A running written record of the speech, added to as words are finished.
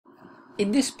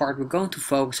in this part, we're going to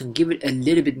focus on give it a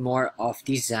little bit more of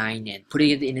design and putting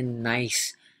it in a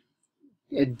nice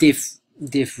div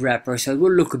wrapper, so it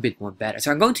will look a bit more better.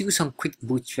 So I'm going to use some quick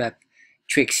bootstrap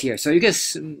tricks here. So you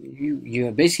guys,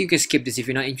 you basically can skip this if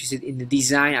you're not interested in the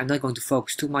design. I'm not going to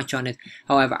focus too much on it.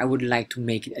 However, I would like to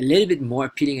make it a little bit more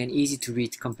appealing and easy to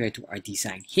read compared to our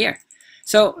design here.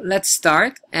 So let's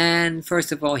start. And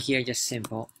first of all, here, just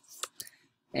simple,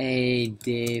 a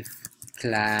div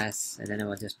class, and then I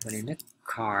will just put in the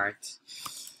card.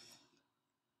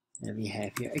 And we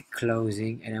have here a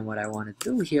closing, and then what I want to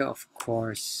do here, of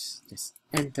course, just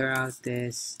enter out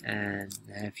this and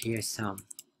have here some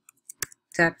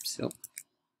tabs. So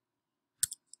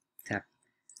tap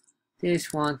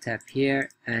this one, tap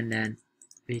here, and then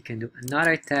we can do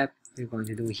another tab. We're going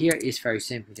to do here is very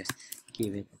simple, just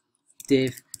give it a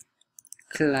div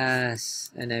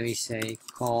class, and then we say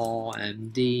call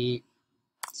md6,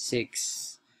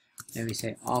 then we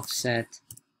say offset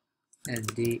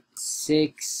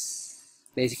md6.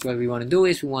 Basically what we want to do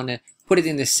is we want to put it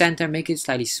in the center, make it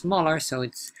slightly smaller so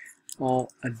it's all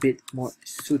a bit more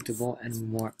suitable and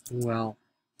more well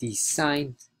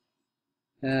designed.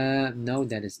 No,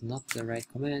 that is not the right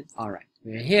command. Alright,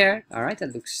 we're here. Alright,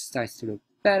 that starts to look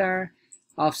better.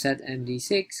 Offset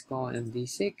md6, call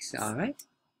md6. Alright,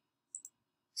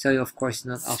 so of course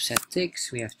not offset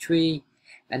 6, we have 3,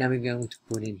 and then we're going to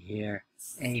put in here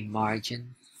a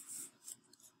margin.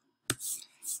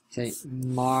 Say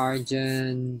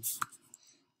margin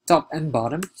top and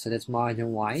bottom, so that's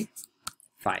margin y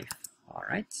 5.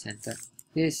 Alright, center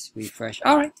this, refresh.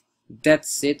 Alright,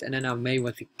 that's it. And then now maybe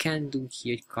what we can do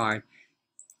here, card,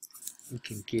 we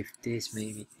can give this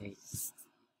maybe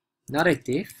another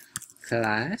div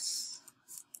class,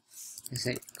 let's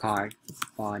say card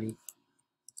body.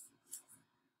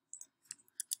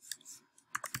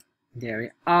 There we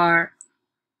are.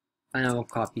 And I will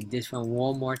copy this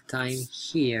one more time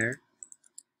here,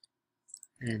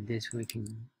 and this we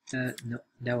can no,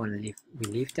 that one we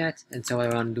leave that. And so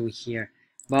I want to do here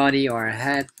body or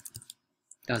head,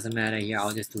 doesn't matter here.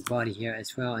 I'll just do body here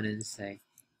as well, and then say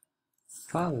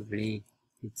probably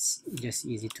it's just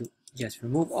easy to just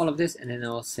remove all of this, and then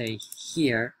I'll say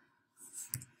here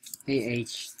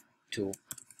AH2,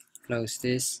 close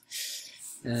this,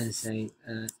 and say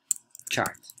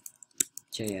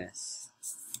ChartJS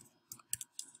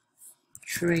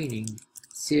training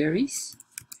series.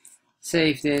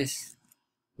 Save this,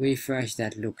 refresh.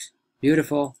 That looks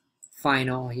beautiful.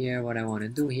 Final here, what I want to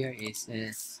do here is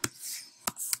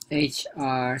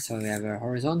HR, so we have a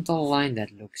horizontal line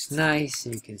that looks nice.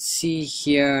 You can see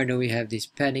here that we have these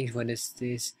paddings. What is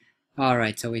this?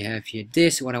 Alright, so we have here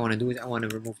this. What I want to do is I want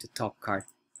to remove the top card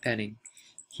padding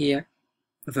here,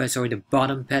 sorry, the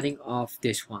bottom padding of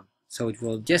this one, so it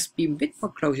will just be a bit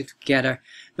more closer together.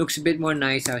 Looks a bit more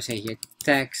nice. I would say here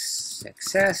text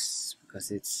success, because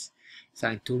it's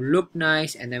starting to look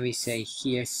nice. And then we say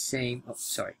here same, oh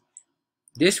sorry,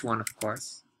 this one of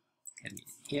course can be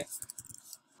here,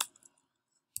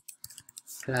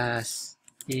 class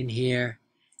in here,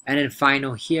 and then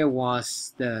final here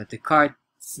was the card.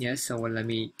 Yes, so let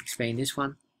me explain this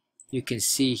one. You can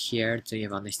see here, so you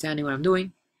have understanding what I'm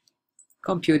doing.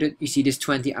 Computed, you see this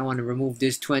 20, I want to remove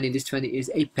this 20. This 20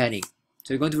 is a padding,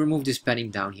 so you're going to remove this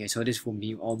padding down here, so this will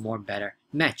be all more better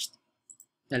matched.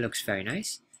 That looks very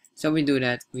nice. So we do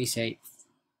that, we say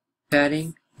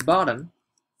padding bottom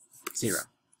 0.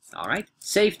 Alright,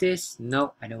 save this.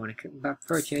 No, I don't want to click back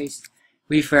purchase.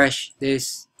 Refresh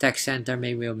this text center,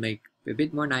 maybe we'll make a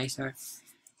bit more nicer.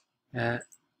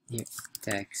 Here,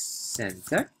 text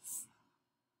center.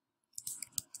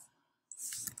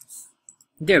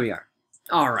 There we are.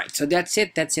 Alright, so that's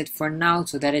it for now.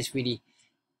 So that is really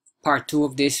part 2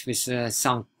 of this, with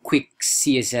some quick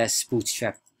CSS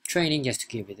bootstrap training, just to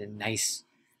give it a nice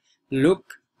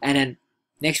look. And then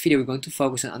next video we're going to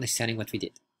focus on understanding what we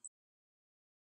did.